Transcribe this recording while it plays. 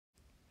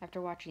After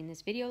watching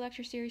this video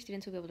lecture series,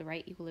 students will be able to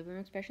write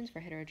equilibrium expressions for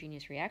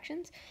heterogeneous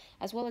reactions,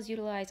 as well as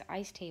utilize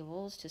ICE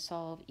tables to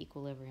solve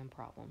equilibrium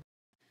problems.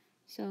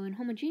 So in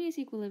homogeneous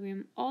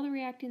equilibrium, all the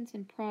reactants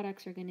and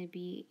products are going to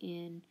be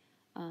in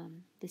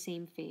the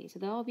same phase. So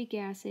they'll all be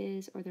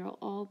gases, or they'll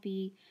all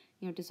be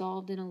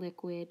dissolved in a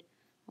liquid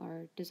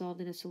or dissolved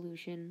in a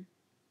solution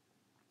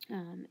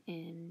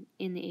and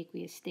in the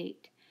aqueous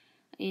state.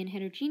 In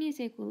heterogeneous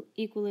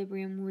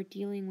equilibrium, we're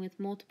dealing with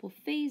multiple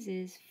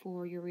phases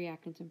for your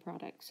reactants and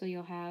products. So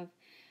you'll have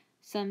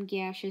some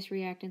gaseous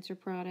reactants or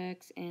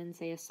products and,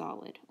 say, a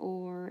solid,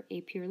 or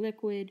a pure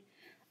liquid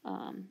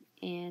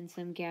and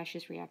some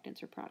gaseous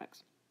reactants or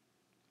products.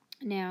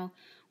 Now,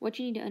 what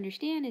you need to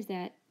understand is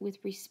that with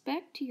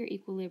respect to your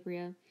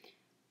equilibrium,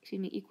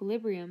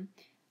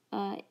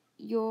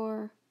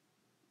 your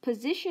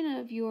position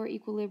of your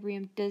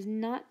equilibrium does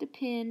not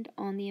depend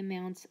on the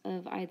amounts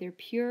of either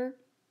pure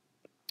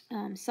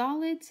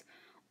solids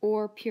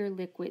or pure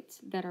liquids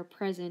that are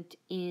present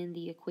in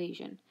the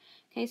equation.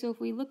 Okay, so if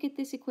we look at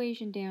this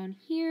equation down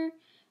here,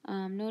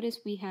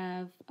 notice we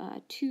have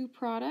two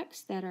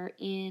products that are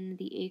in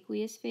the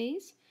aqueous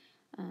phase,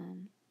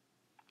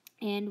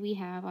 and we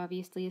have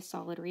obviously a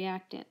solid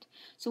reactant.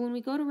 So when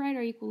we go to write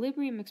our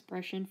equilibrium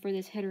expression for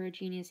this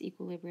heterogeneous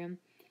equilibrium,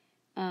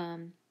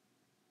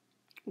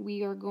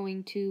 we are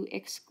going to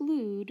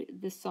exclude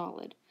the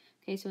solid.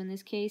 Okay, so in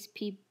this case,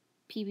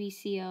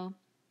 PbCl2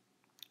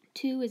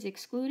 is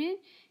excluded,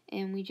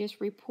 and we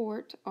just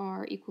report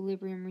our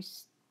equilibrium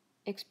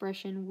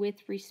expression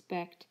with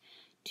respect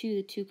to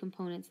the two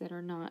components that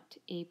are not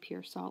a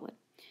pure solid.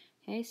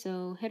 Okay,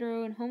 so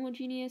hetero and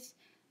homogeneous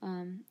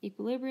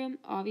equilibrium,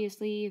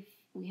 obviously if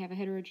we have a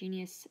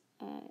heterogeneous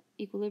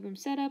equilibrium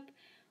setup,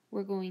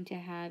 we're going to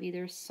have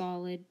either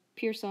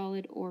pure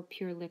solid or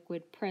pure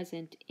liquid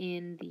present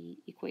in the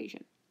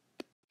equation.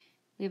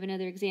 We have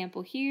another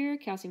example here,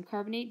 calcium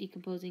carbonate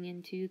decomposing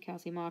into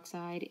calcium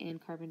oxide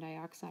and carbon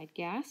dioxide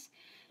gas.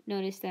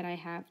 Notice that I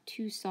have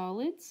two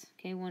solids,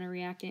 okay, one a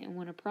reactant and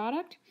one a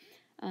product,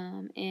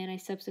 and I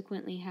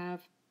subsequently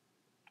have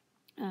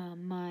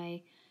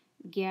my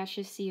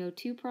gaseous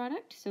CO2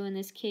 product. So in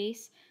this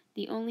case,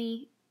 the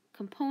only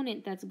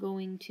component that's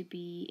going to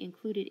be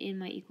included in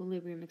my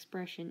equilibrium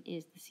expression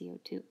is the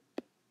CO2.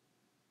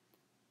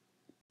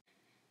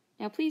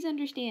 Now please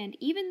understand,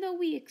 even though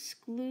we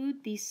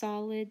exclude the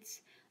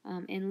solids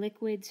and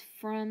liquids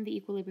from the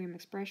equilibrium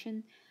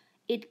expression,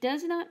 it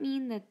does not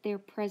mean that their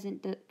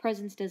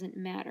presence doesn't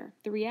matter.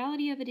 The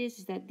reality of it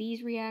is that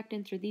these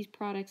reactants or these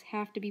products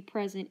have to be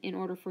present in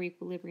order for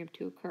equilibrium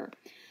to occur.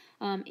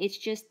 It's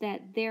just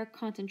that their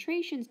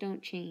concentrations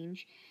don't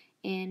change,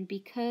 and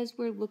because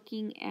we're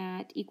looking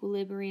at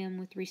equilibrium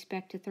with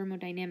respect to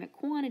thermodynamic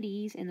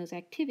quantities and those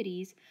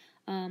activities,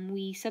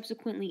 we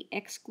subsequently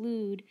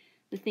exclude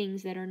the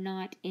things that are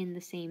not in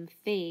the same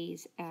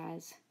phase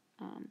as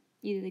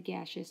either the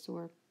gaseous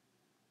or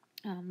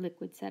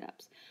liquid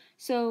setups.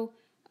 So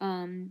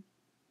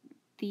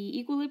the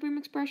equilibrium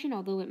expression,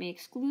 although it may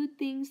exclude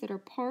things that are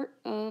part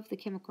of the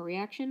chemical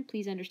reaction,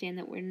 please understand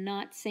that we're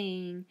not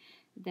saying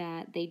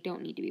that they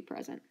don't need to be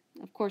present.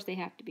 Of course they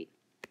have to be.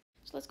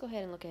 So let's go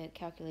ahead and look at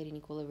calculating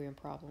equilibrium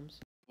problems.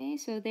 Okay,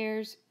 so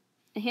there's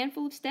a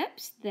handful of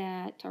steps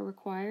that are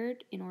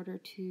required in order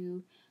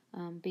to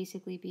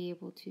basically be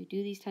able to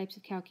do these types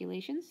of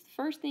calculations. The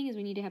first thing is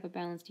we need to have a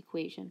balanced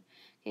equation.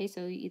 Okay,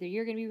 so either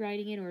you're going to be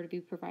writing it or it'll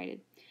be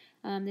provided.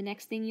 The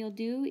next thing you'll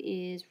do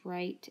is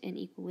write an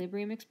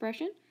equilibrium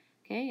expression.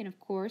 Okay, and of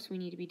course we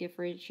need to be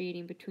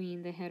differentiating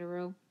between the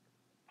hetero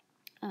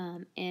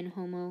and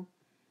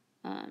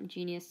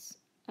homogeneous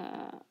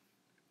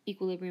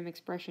equilibrium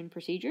expression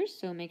procedures.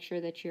 So make sure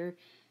that you're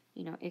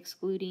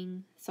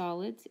excluding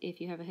solids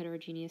if you have a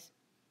heterogeneous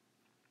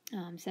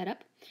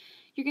setup.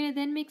 You're going to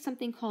then make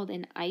something called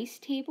an ICE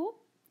table,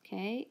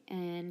 okay?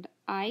 And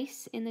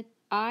ICE in the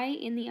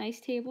ICE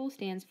table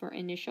stands for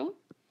initial,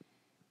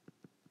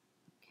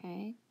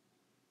 okay?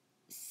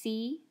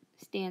 C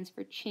stands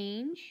for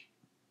change,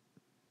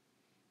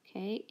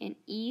 okay? And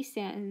E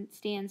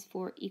stands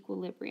for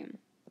equilibrium.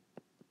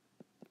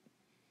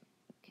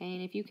 Okay,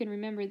 and if you can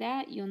remember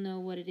that, you'll know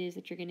what it is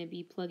that you're going to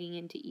be plugging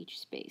into each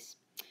space.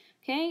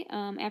 Okay,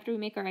 after we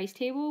make our ICE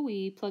table,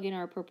 we plug in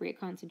our appropriate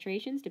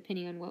concentrations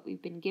depending on what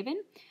we've been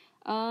given.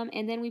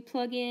 And then we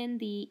plug in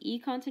the E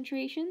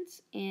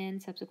concentrations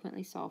and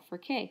subsequently solve for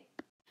K.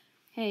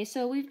 Okay,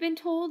 so we've been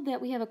told that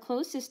we have a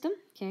closed system.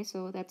 Okay,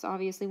 so that's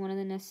obviously one of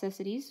the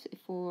necessities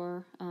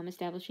for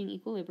establishing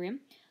equilibrium.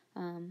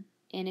 And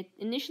it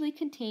initially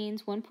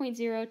contains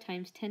 1.0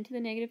 times 10 to the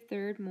negative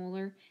third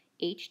molar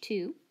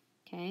H2.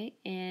 Okay,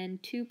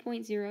 and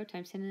 2.0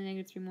 times 10 to the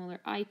negative 3 molar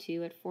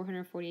I2 at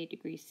 448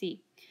 degrees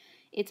C.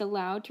 It's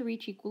allowed to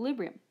reach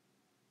equilibrium.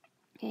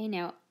 Okay,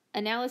 now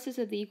analysis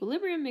of the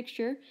equilibrium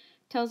mixture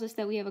tells us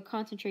that we have a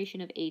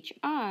concentration of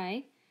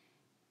HI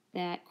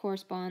that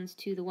corresponds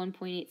to the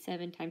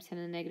 1.87 times 10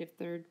 to the negative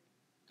third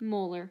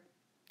molar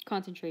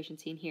concentration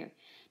seen here.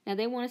 Now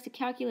they want us to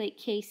calculate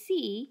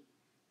Kc,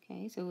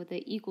 okay, so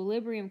the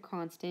equilibrium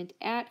constant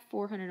at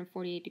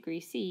 448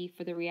 degrees C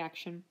for the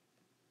reaction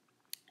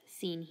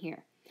seen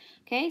here.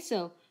 Okay,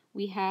 so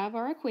we have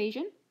our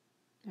equation.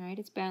 All right,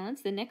 it's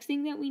balanced. The next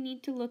thing that we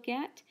need to look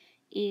at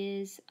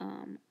is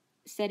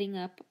setting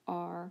up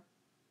our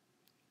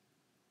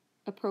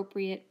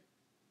appropriate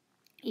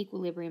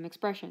equilibrium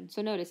expression.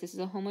 So notice this is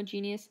a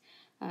homogeneous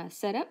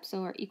setup,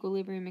 so our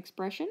equilibrium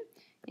expression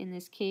in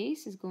this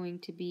case is going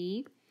to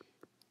be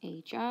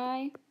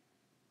hi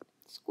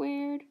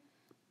squared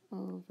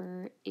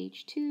over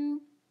h2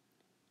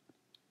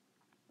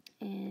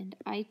 and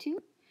I2,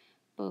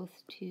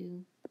 both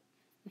to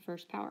the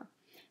first power.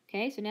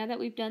 Okay, so now that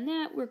we've done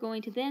that, we're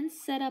going to then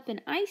set up an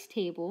ICE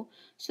table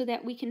so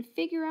that we can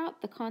figure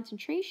out the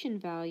concentration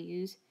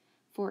values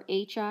for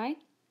HI,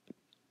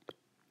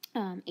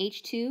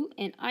 H2,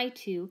 and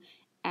I2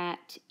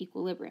 at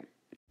equilibrium.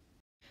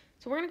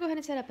 So we're going to go ahead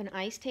and set up an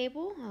ICE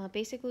table.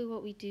 Basically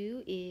what we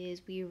do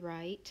is we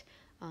write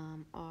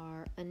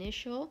our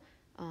initial,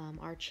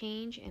 our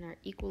change, and our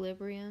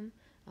equilibrium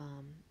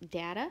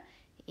data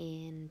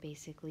in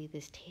basically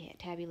this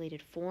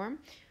tabulated form.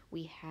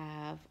 We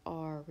have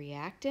our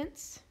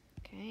reactants,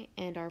 okay,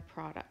 and our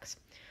products.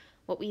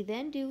 What we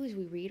then do is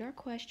we read our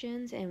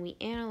questions and we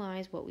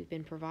analyze what we've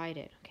been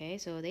provided. Okay,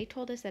 so they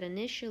told us that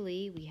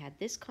initially we had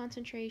this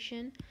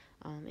concentration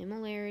in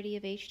molarity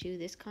of H2,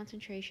 this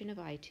concentration of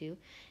I2,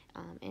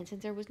 and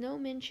since there was no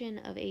mention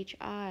of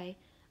HI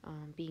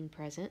being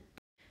present,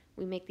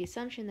 we make the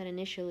assumption that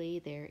initially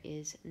there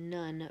is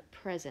none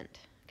present,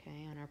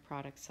 okay, on our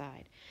product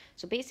side.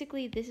 So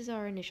basically this is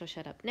our initial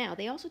setup. Now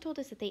they also told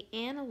us that they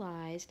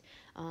analyzed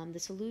the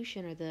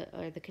solution or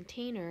the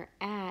container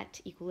at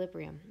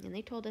equilibrium, and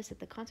they told us that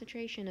the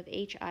concentration of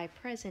HI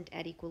present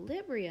at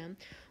equilibrium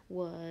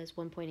was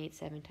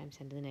 1.87 times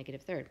 10 to the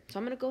negative third. So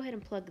I'm going to go ahead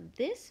and plug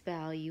this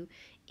value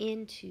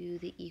into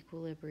the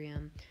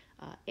equilibrium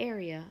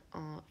area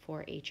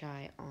for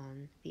HI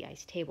on the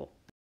ICE table.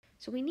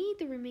 So we need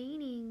the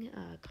remaining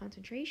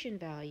concentration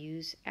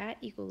values at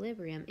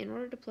equilibrium in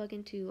order to plug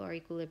into our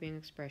equilibrium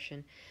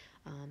expression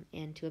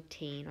and to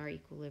obtain our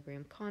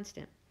equilibrium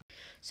constant.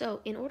 So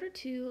in order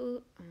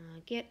to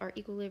get our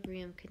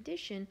equilibrium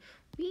condition,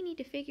 we need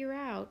to figure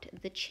out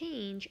the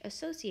change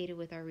associated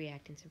with our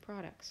reactants and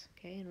products.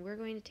 Okay, and we're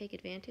going to take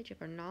advantage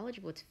of our knowledge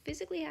of what's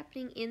physically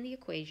happening in the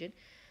equation,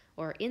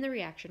 or in the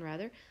reaction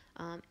rather,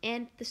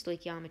 and the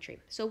stoichiometry.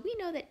 So we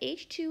know that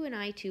H2 and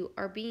I2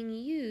 are being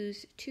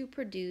used to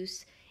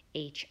produce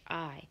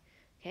HI.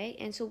 Okay,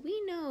 and so we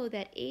know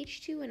that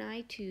H2 and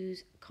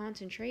I2's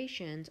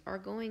concentrations are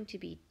going to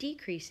be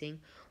decreasing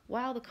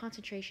while the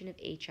concentration of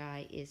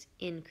HI is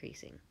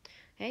increasing.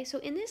 Okay, so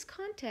in this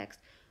context,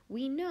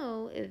 we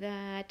know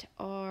that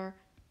our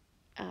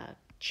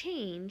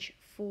change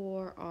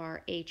for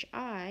our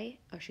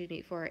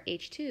for our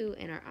H2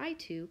 and our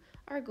I2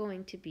 are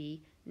going to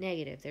be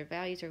negative. Their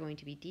values are going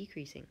to be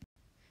decreasing.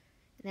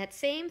 In that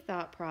same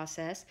thought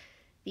process,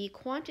 the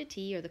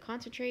quantity or the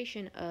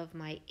concentration of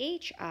my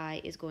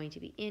HI is going to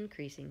be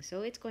increasing,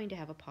 so it's going to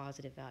have a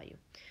positive value.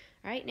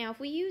 All right, now if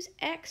we use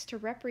X to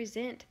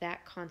represent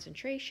that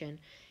concentration,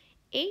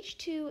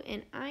 H2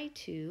 and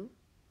I2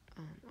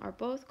 are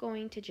both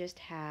going to just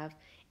have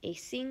a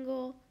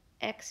single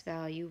X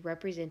value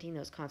representing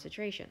those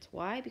concentrations.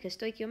 Why? Because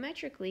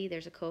stoichiometrically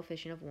there's a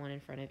coefficient of 1 in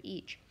front of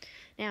each.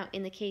 Now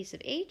in the case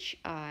of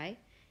HI,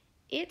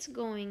 it's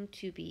going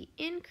to be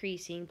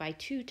increasing by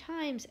 2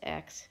 times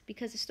X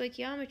because the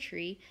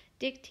stoichiometry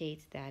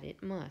dictates that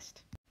it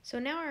must. So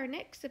now our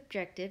next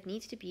objective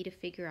needs to be to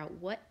figure out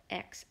what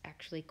X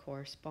actually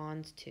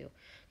corresponds to.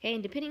 Okay,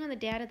 and depending on the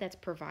data that's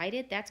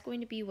provided, that's going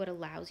to be what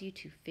allows you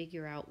to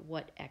figure out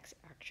what X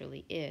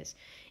actually is.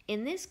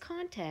 In this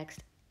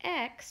context,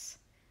 X,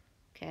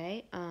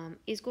 okay,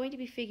 is going to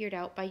be figured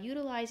out by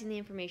utilizing the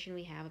information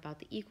we have about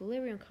the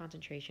equilibrium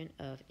concentration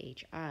of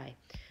HI.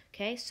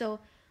 Okay, so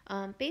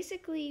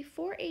basically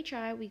for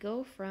HI, we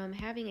go from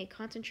having a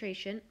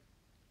concentration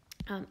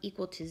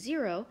equal to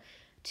 0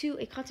 to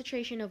a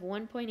concentration of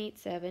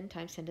 1.87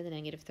 times 10 to the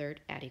negative third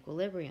at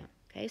equilibrium.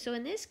 Okay, so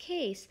in this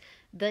case,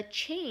 the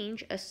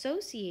change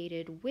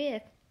associated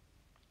with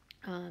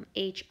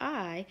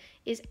HI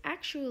is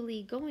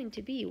actually going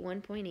to be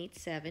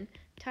 1.87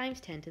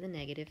 times 10 to the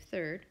negative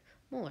third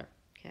molar.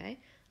 Okay,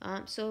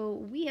 so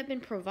we have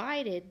been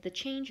provided the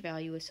change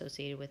value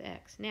associated with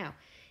X. Now,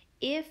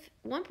 if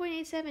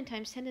 1.87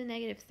 times 10 to the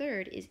negative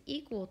third is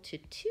equal to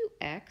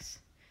 2x,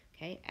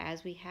 okay,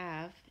 as we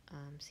have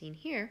seen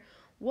here,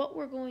 what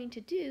we're going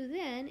to do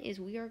then is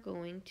we are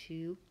going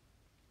to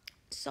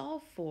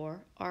solve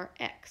for our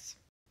x.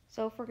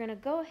 So if we're going to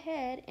go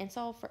ahead and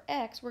solve for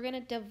x, we're going to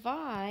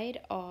divide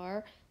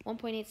our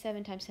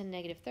 1.87 times 10 to the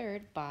negative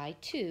third by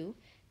 2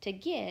 to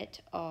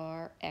get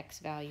our x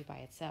value by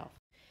itself.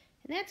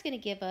 And that's going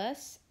to give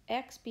us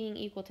x being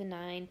equal to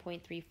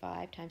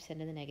 9.35 times 10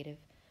 to the negative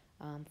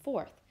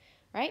fourth,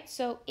 right?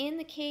 So in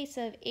the case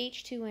of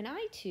H2 and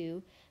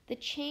I2, the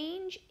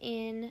change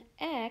in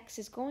x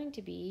is going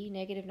to be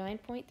negative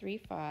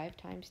 9.35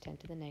 times 10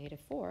 to the negative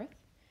fourth,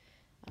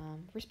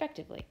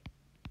 respectively.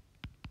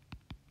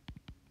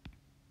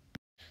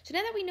 So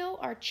now that we know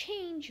our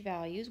change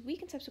values, we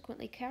can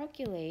subsequently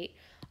calculate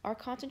our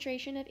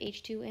concentration of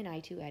H2 and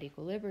I2 at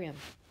equilibrium.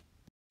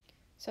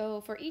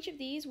 So for each of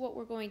these, what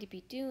we're going to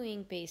be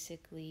doing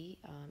basically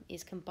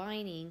is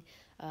combining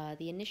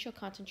the initial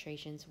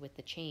concentrations with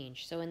the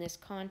change. So in this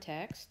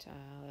context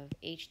of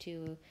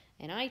H2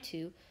 and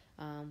I2,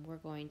 we're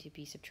going to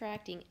be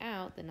subtracting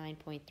out the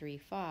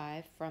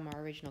 9.35 from our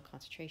original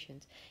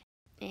concentrations.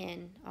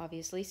 And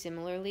obviously,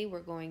 similarly, we're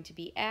going to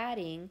be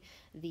adding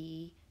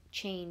the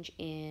change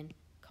in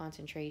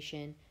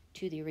concentration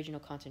to the original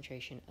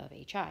concentration of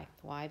HI.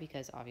 Why?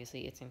 Because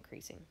obviously it's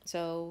increasing.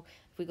 So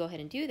if we go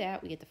ahead and do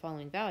that, we get the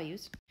following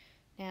values.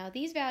 Now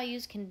these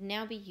values can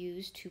now be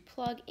used to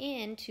plug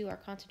into our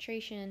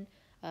concentration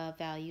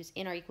values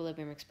in our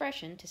equilibrium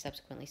expression to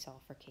subsequently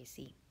solve for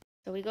Kc.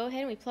 So we go ahead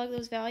and we plug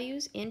those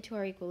values into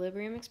our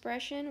equilibrium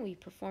expression, we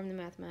perform the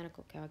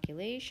mathematical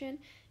calculation,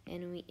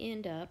 and we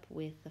end up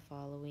with the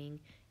following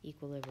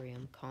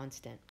equilibrium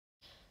constant.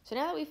 So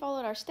now that we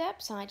followed our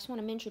steps, I just want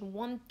to mention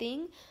one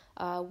thing.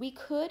 We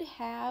could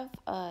have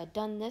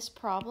done this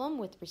problem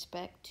with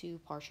respect to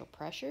partial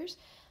pressures.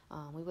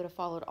 We would have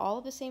followed all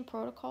of the same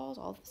protocols,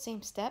 all of the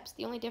same steps.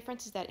 The only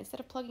difference is that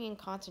instead of plugging in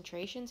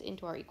concentrations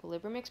into our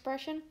equilibrium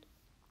expression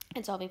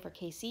and solving for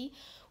Kc,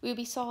 we would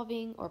be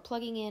solving or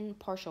plugging in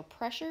partial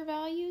pressure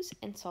values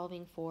and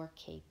solving for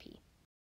Kp.